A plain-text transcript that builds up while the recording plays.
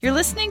You're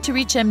listening to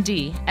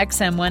ReachMD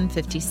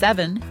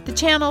XM157, the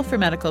channel for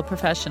medical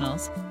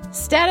professionals.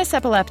 Status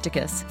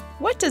epilepticus.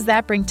 What does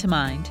that bring to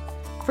mind?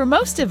 For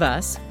most of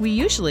us, we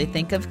usually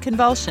think of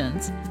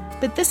convulsions,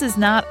 but this is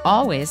not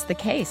always the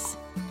case.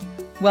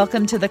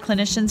 Welcome to the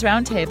Clinicians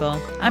Roundtable.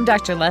 I'm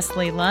Dr.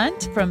 Leslie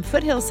Lunt from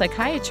Foothill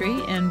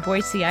Psychiatry in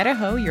Boise,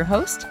 Idaho, your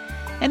host.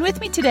 And with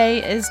me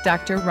today is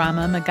Dr.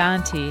 Rama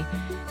Maganti.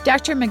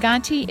 Dr.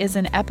 Maganti is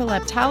an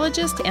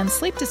epileptologist and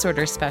sleep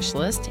disorder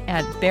specialist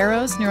at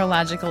Barrows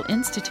Neurological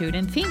Institute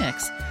in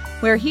Phoenix,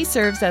 where he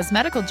serves as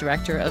medical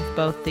director of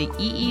both the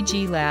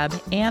EEG Lab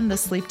and the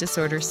Sleep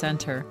Disorder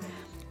Center.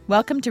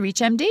 Welcome to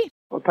ReachMD.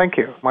 Well, thank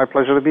you. My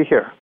pleasure to be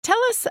here. Tell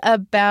us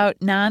about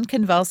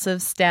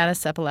non-convulsive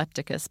status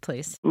epilepticus,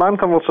 please.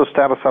 Non-convulsive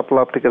status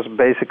epilepticus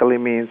basically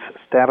means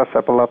status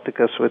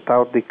epilepticus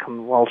without the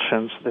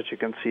convulsions that you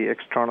can see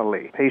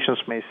externally.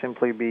 Patients may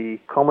simply be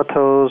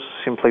comatose,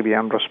 simply be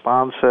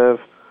unresponsive.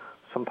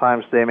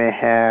 Sometimes they may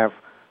have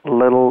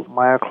little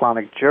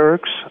myoclonic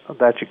jerks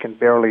that you can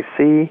barely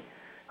see.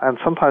 And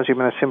sometimes you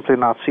may simply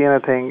not see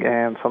anything,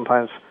 and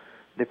sometimes,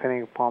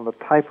 depending upon the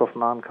type of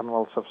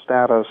non-convulsive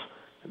status,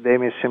 they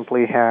may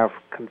simply have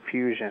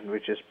confusion,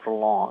 which is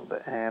prolonged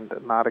and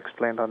not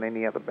explained on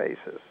any other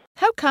basis.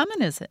 How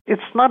common is it?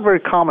 It's not very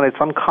common. It's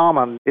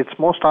uncommon. It's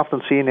most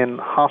often seen in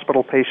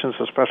hospital patients,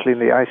 especially in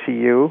the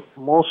ICU,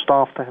 most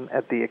often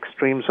at the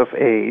extremes of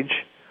age.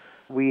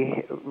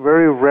 We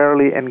very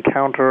rarely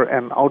encounter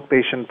an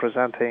outpatient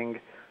presenting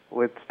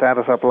with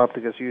status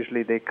epilepticus.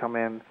 Usually they come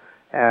in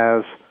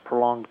as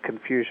prolonged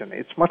confusion.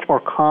 It's much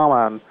more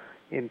common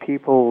in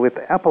people with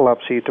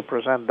epilepsy to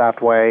present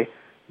that way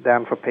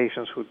than for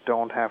patients who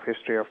don't have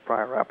history of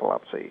prior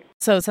epilepsy.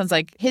 So it sounds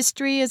like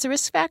history is a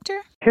risk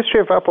factor? History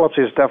of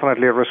epilepsy is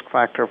definitely a risk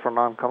factor for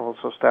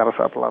non-convulsive status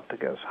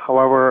epilepticus.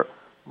 However,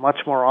 much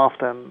more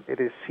often it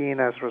is seen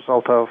as a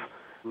result of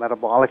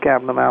metabolic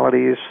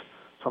abnormalities.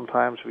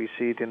 Sometimes we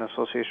see it in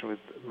association with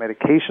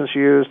medications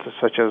used,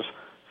 such as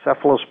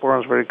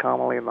cephalosporins, very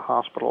commonly in the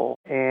hospital.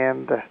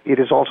 And it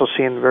is also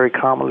seen very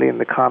commonly in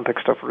the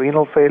context of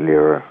renal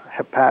failure,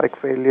 hepatic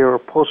failure,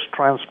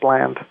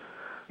 post-transplant,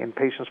 in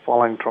patients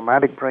following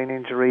traumatic brain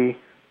injury,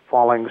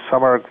 following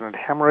subarachnoid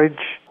hemorrhage,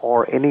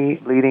 or any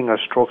bleeding or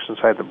strokes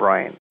inside the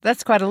brain.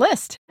 That's quite a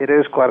list. It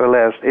is quite a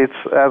list. It's,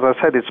 as I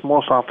said, it's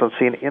most often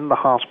seen in the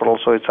hospital,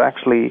 so it's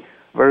actually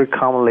very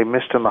commonly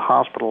missed in the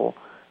hospital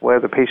where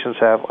the patients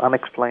have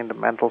unexplained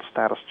mental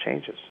status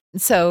changes.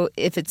 So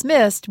if it's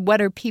missed, what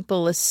are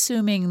people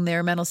assuming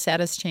their mental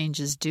status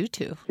changes due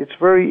to? It's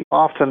very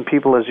often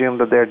people assume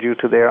that they're due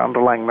to their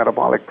underlying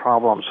metabolic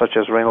problems, such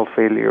as renal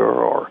failure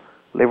or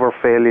liver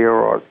failure,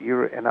 or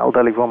an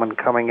elderly woman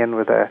coming in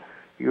with a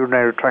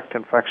urinary tract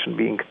infection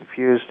being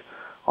confused.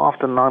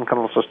 Often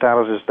non-convulsive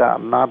status is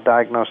not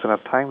diagnosed in a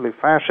timely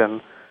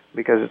fashion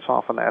because it's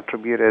often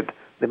attributed,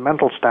 the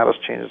mental status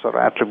changes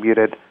are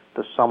attributed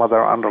to some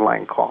other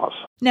underlying cause.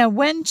 Now,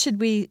 when should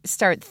we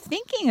start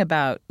thinking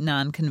about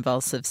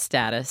non-convulsive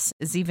status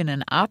as even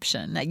an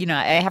option? You know,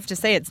 I have to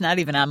say it's not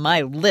even on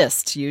my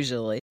list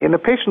usually. In a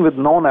patient with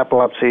known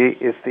epilepsy,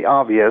 it's the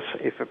obvious.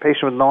 If a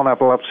patient with known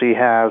epilepsy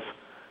has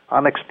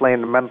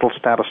unexplained mental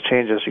status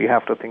changes, you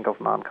have to think of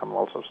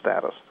non-convulsive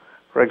status.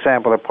 For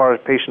example, a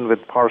patient with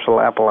partial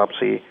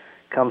epilepsy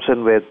comes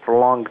in with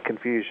prolonged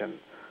confusion,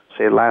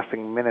 say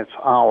lasting minutes,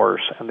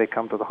 hours, and they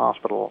come to the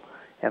hospital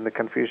and the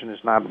confusion is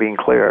not being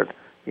cleared.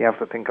 You have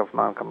to think of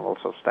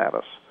non-convulsive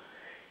status.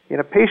 In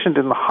a patient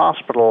in the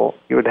hospital,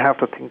 you would have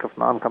to think of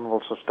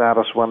non-convulsive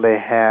status when they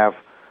have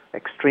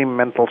extreme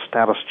mental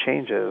status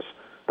changes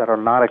that are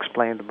not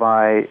explained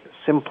by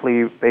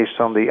simply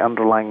based on the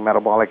underlying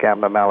metabolic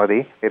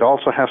abnormality. It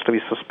also has to be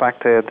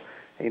suspected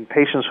in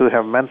patients who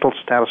have mental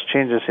status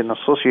changes in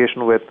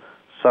association with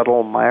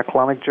subtle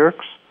myoclonic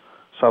jerks,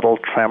 subtle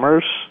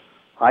tremors,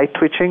 eye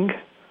twitching,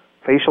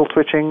 facial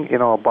twitching,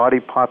 body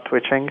part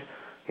twitching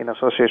in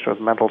association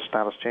with mental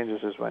status changes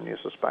is when you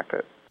suspect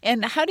it.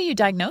 And how do you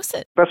diagnose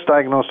it? Best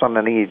diagnosed on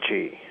an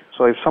EEG.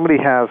 So if somebody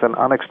has an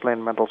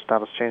unexplained mental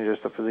status changes,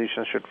 the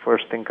physician should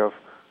first think of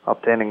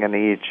obtaining an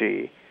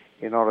EEG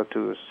in order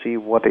to see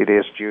what it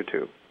is due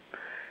to.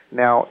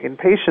 Now, in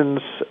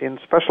patients in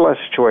specialized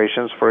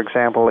situations, for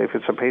example, if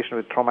it's a patient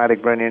with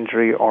traumatic brain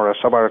injury or a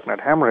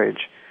subarachnoid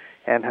hemorrhage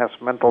and has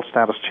mental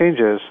status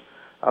changes,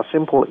 a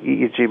simple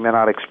EEG may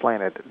not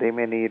explain it. They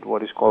may need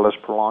what is called as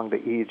prolonged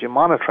EEG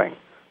monitoring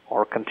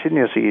or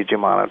continuous EEG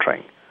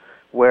monitoring,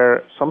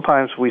 where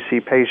sometimes we see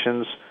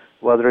patients,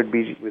 whether it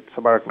be with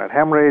subarachnoid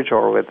hemorrhage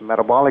or with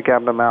metabolic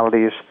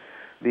abnormalities,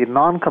 the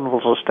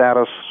non-convulsive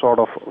status sort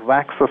of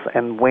waxes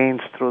and wanes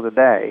through the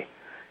day,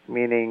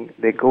 meaning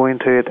they go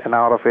into it and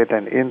out of it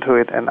and into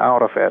it and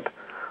out of it.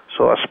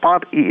 So a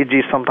spot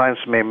EEG sometimes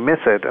may miss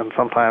it, and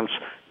sometimes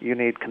you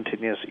need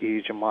continuous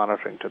EEG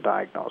monitoring to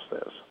diagnose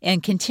this.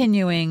 And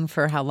continuing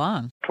for how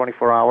long?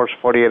 24 hours,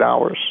 48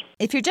 hours.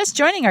 If you're just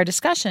joining our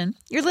discussion,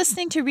 you're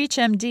listening to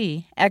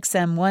ReachMD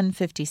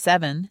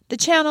XM157, the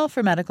channel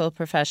for medical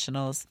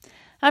professionals.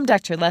 I'm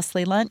Dr.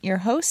 Leslie Lunt, your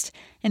host,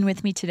 and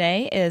with me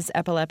today is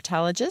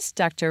epileptologist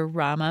Dr.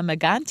 Rama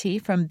Maganti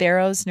from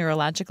Barrows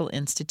Neurological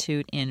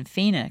Institute in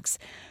Phoenix.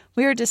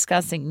 We are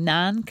discussing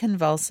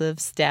non-convulsive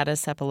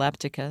status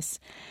epilepticus.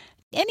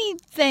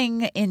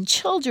 Anything in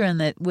children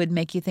that would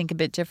make you think a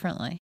bit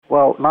differently?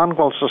 Well,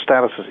 non-convulsive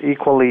status is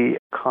equally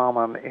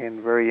common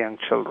in very young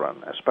children,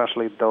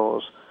 especially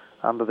those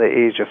under the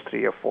age of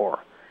 3 or 4.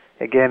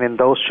 Again, in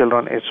those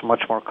children, it's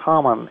much more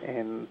common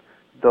in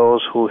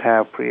those who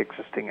have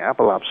pre-existing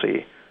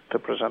epilepsy to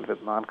present with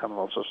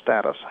non-convulsive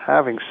status.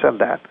 Having said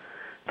that,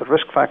 the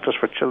risk factors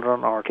for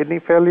children are kidney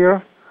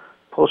failure,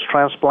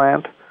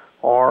 post-transplant,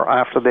 or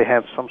after they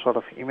had some sort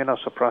of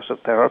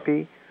immunosuppressive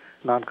therapy.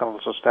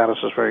 Non-convulsive status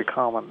is very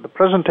common. The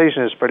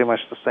presentation is pretty much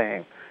the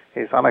same.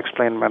 It's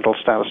unexplained mental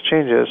status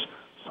changes,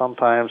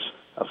 sometimes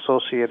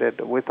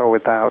associated with or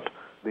without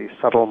the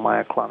subtle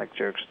myoclonic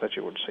jerks that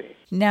you would see.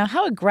 Now,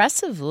 how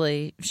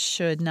aggressively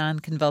should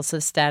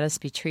non-convulsive status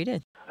be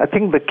treated? I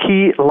think the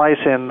key lies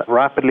in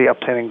rapidly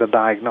obtaining the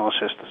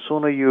diagnosis. The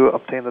sooner you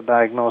obtain the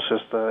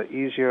diagnosis, the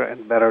easier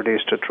and better it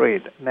is to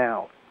treat.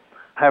 Now,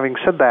 having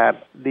said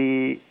that,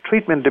 the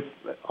treatment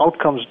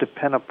outcomes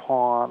depend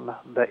upon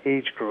the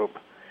age group.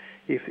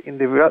 If in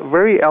the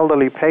very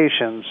elderly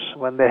patients,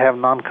 when they have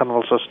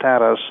non-convulsive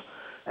status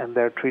and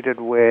they're treated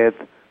with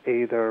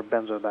either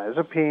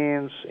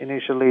benzodiazepines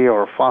initially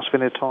or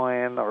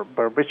fosphenytoin or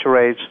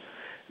barbiturates,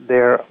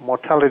 their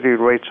mortality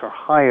rates are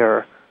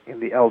higher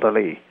in the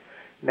elderly.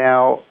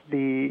 Now,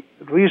 the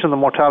reason the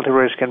mortality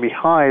rates can be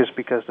high is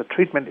because the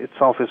treatment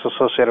itself is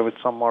associated with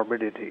some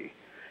morbidity.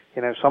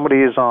 If somebody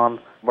is on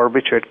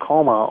barbiturate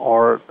coma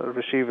or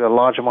receive a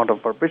large amount of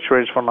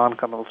barbiturates for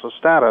non-convulsive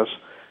status,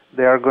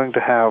 they are going to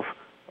have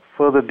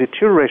further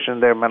deterioration in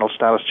their mental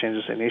status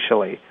changes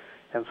initially.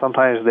 And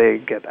sometimes they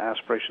get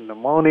aspiration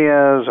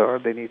pneumonias or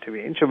they need to be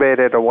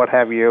intubated or what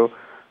have you,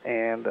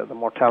 and the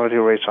mortality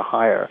rates are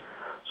higher.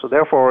 So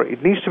therefore,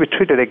 it needs to be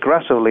treated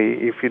aggressively.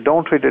 If you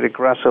don't treat it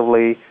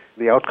aggressively,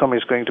 the outcome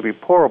is going to be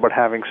poor. But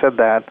having said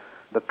that,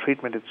 the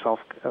treatment itself,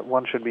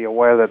 one should be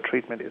aware that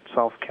treatment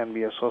itself can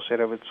be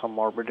associated with some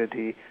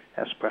morbidity,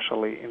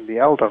 especially in the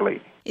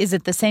elderly. Is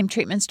it the same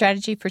treatment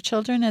strategy for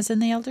children as in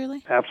the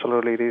elderly?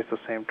 Absolutely, it is the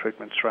same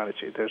treatment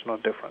strategy. There's no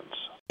difference.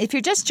 If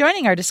you're just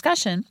joining our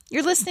discussion,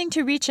 you're listening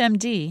to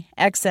ReachMD,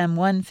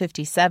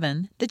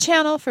 XM157, the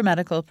channel for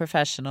medical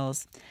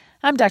professionals.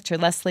 I'm Dr.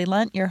 Leslie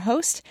Lunt, your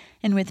host,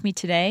 and with me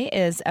today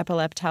is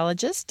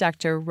epileptologist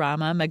Dr.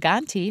 Rama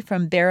Maganti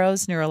from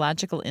Barrows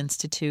Neurological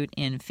Institute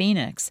in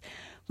Phoenix.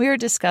 We are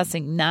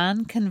discussing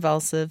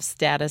non-convulsive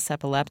status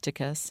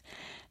epilepticus.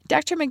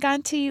 Dr.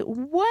 Maganti,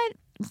 what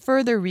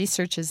further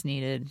research is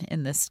needed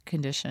in this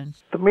condition?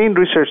 The main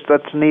research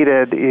that's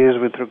needed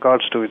is with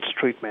regards to its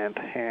treatment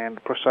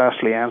and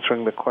precisely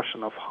answering the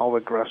question of how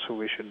aggressive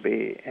we should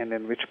be and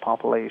in which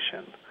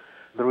population.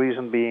 The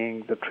reason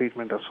being the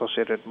treatment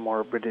associated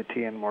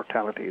morbidity and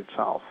mortality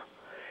itself.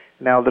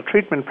 Now, the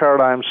treatment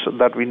paradigms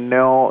that we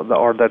know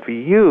or that we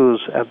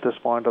use at this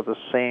point are the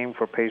same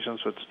for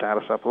patients with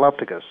status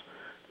epilepticus.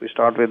 We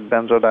start with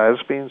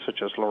benzodiazepines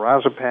such as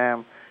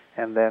lorazepam,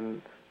 and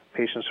then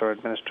patients are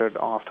administered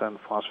often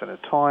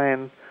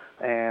fosphenytoin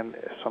and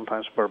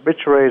sometimes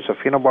barbiturates or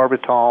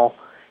phenobarbital.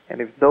 And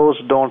if those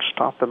don't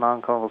stop the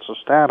non-convulsive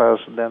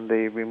status, then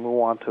we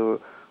move on to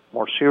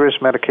more serious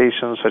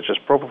medications such as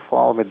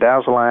propofol,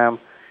 midazolam,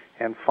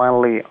 and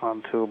finally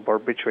onto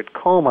barbiturate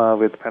coma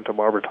with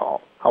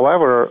pentobarbital.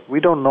 However, we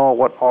don't know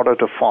what order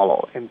to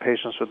follow in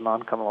patients with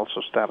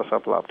non-convulsive status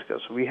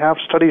epilepticus. We have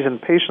studies in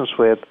patients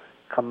with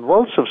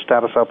convulsive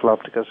status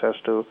epilepticus as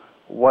to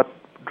what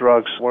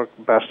drugs work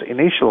best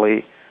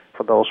initially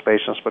for those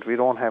patients, but we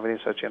don't have any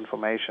such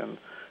information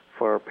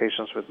for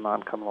patients with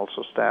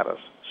non-convulsive status.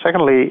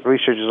 Secondly,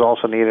 research is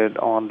also needed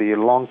on the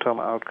long-term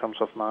outcomes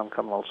of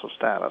non-convulsive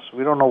status.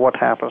 We don't know what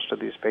happens to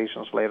these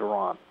patients later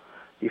on.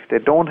 If they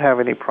don't have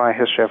any prior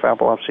history of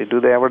epilepsy,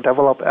 do they ever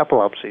develop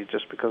epilepsy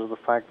just because of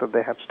the fact that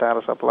they had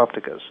status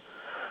epilepticus?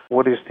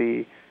 What is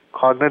the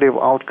cognitive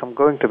outcome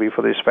going to be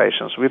for these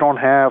patients? We don't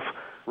have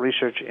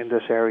research in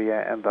this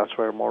area, and that's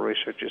where more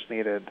research is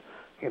needed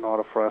in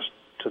order for us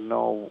to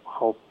know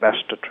how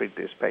best to treat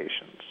these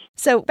patients.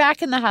 So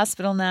back in the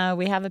hospital now,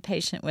 we have a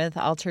patient with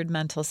altered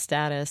mental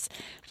status.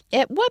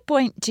 At what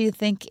point do you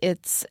think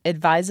it's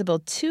advisable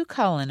to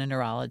call in a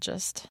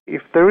neurologist?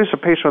 If there is a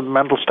patient with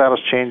mental status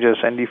changes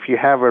and if you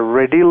have a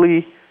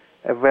readily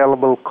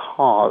available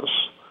cause,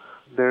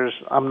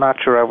 I'm not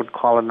sure I would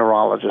call a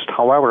neurologist.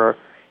 However,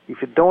 if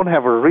you don't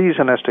have a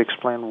reason as to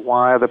explain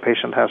why the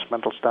patient has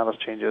mental status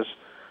changes,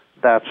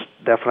 that's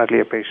definitely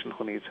a patient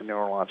who needs a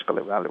neurological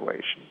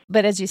evaluation.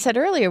 But as you said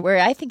earlier, where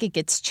I think it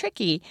gets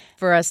tricky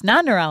for us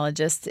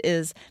non-neurologists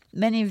is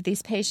many of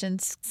these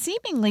patients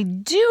seemingly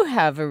do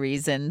have a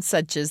reason,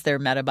 such as their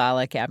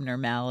metabolic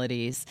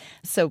abnormalities.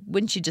 So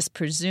wouldn't you just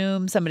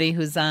presume somebody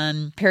who's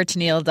on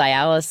peritoneal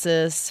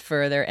dialysis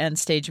for their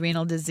end-stage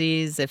renal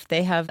disease, if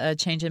they have a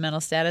change in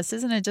mental status,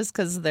 isn't it just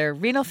because their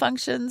renal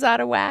function's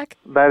out of whack?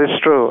 That is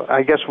true.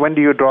 I guess when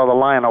do you draw the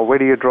line, or where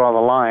do you draw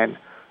the line?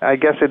 I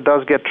guess it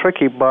does get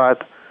tricky,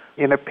 but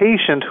in a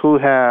patient who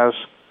has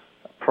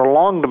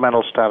prolonged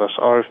mental status,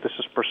 or if this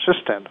is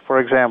persistent, for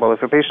example,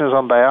 if a patient is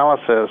on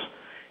dialysis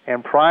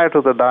and prior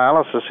to the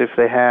dialysis, if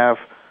they have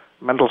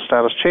mental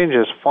status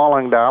changes,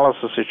 following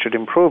dialysis it should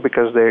improve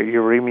because their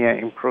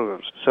uremia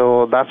improves.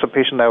 So that's a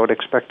patient I would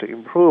expect to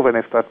improve, and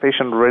if that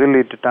patient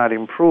really did not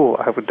improve,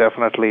 I would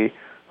definitely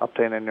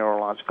obtain a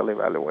neurological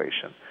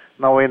evaluation.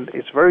 Now,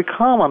 it's very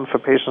common for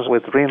patients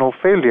with renal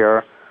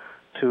failure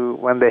to,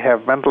 when they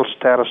have mental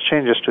status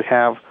changes, to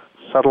have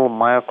subtle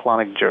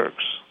myoclonic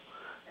jerks.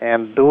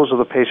 And those are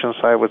the patients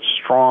I would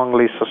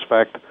strongly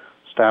suspect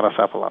status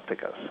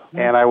epilepticus.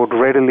 And I would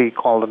readily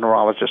call the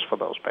neurologist for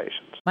those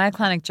patients.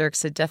 Myoclonic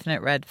jerk's a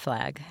definite red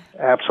flag.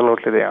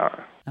 Absolutely they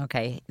are.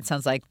 Okay, it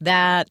sounds like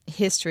that.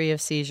 History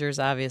of seizures,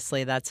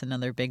 obviously, that's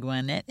another big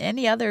one.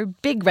 Any other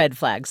big red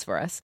flags for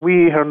us?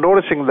 We are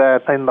noticing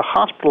that in the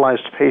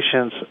hospitalized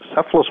patients,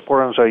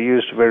 cephalosporins are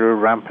used very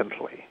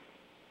rampantly.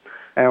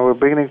 And we're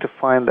beginning to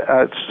find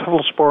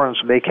cephalosporins,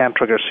 they can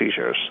trigger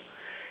seizures.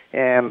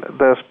 And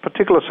the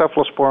particular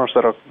cephalosporins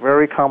that are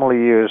very commonly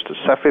used,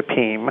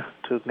 cefepime,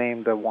 to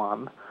name the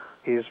one,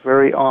 is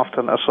very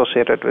often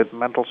associated with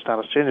mental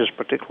status changes,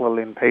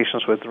 particularly in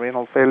patients with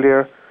renal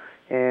failure,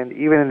 and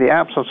even in the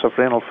absence of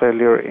renal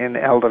failure in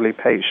elderly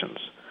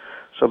patients.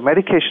 So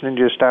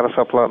medication-induced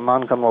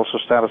non-convulsive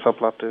status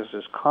epilepticus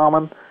is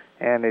common,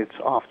 and it's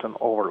often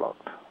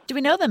overlooked. Do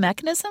we know the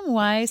mechanism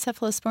why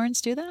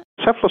cephalosporins do that?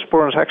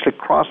 Cephalosporins actually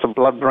cross the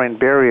blood-brain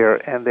barrier,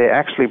 and they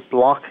actually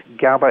block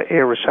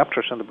GABA-A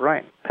receptors in the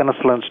brain.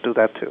 Penicillins do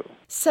that too.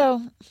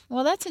 So,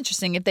 well, that's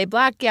interesting. If they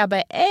block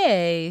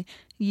GABA-A,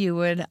 you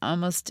would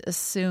almost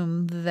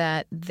assume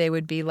that they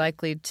would be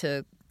likely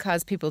to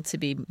cause people to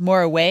be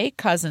more awake,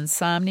 cause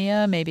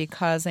insomnia, maybe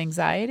cause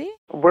anxiety?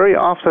 Very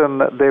often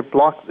they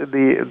block,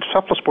 the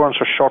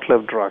cephalosporins are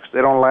short-lived drugs.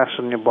 They don't last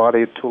in your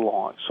body too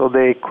long. So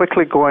they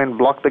quickly go and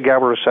block the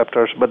GABA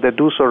receptors, but they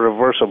do so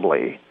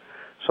reversibly.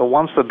 So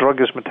once the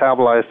drug is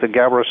metabolized, the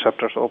GABA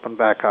receptors open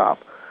back up.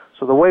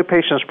 So the way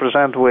patients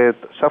present with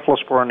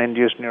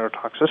cephalosporin-induced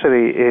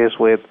neurotoxicity is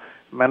with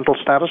mental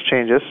status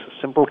changes,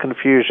 simple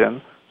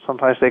confusion.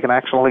 Sometimes they can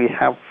actually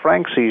have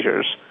frank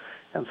seizures,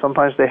 and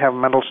sometimes they have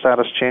mental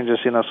status changes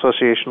in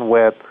association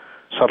with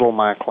subtle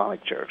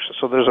myoclonic jerks.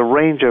 So there's a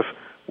range of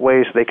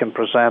ways they can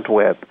present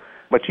with,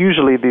 but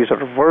usually these are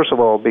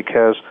reversible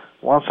because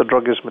once the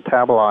drug is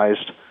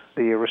metabolized,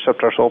 the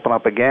receptors open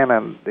up again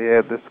and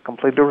this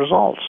completely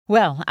resolves.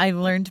 Well, I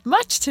learned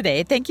much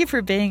today. Thank you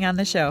for being on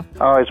the show.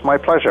 Oh, it's my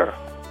pleasure.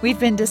 We've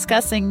been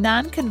discussing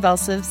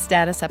non-convulsive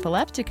status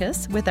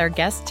epilepticus with our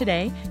guest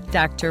today,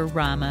 Dr.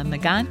 Rama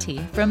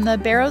Moganty from the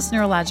Barrows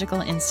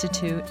Neurological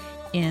Institute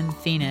in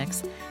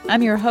Phoenix.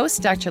 I'm your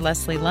host, Dr.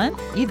 Leslie Lunt.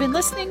 You've been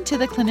listening to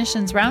the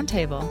Clinicians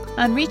Roundtable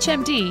on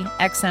ReachMD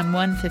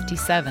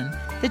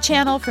XM157, the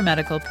channel for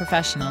medical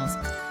professionals.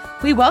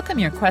 We welcome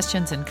your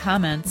questions and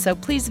comments, so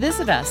please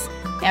visit us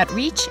at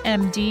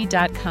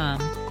reachmd.com.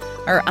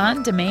 Our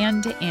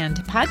on-demand and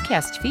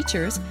podcast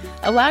features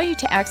allow you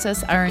to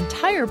access our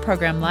entire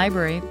program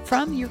library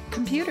from your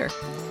computer.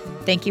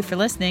 Thank you for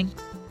listening.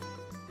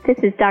 This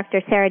is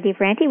Dr. Sarah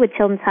DeVranti with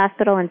Children's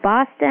Hospital in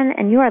Boston,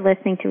 and you are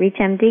listening to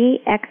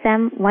ReachMD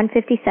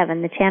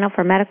XM157, the channel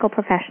for medical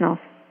professionals.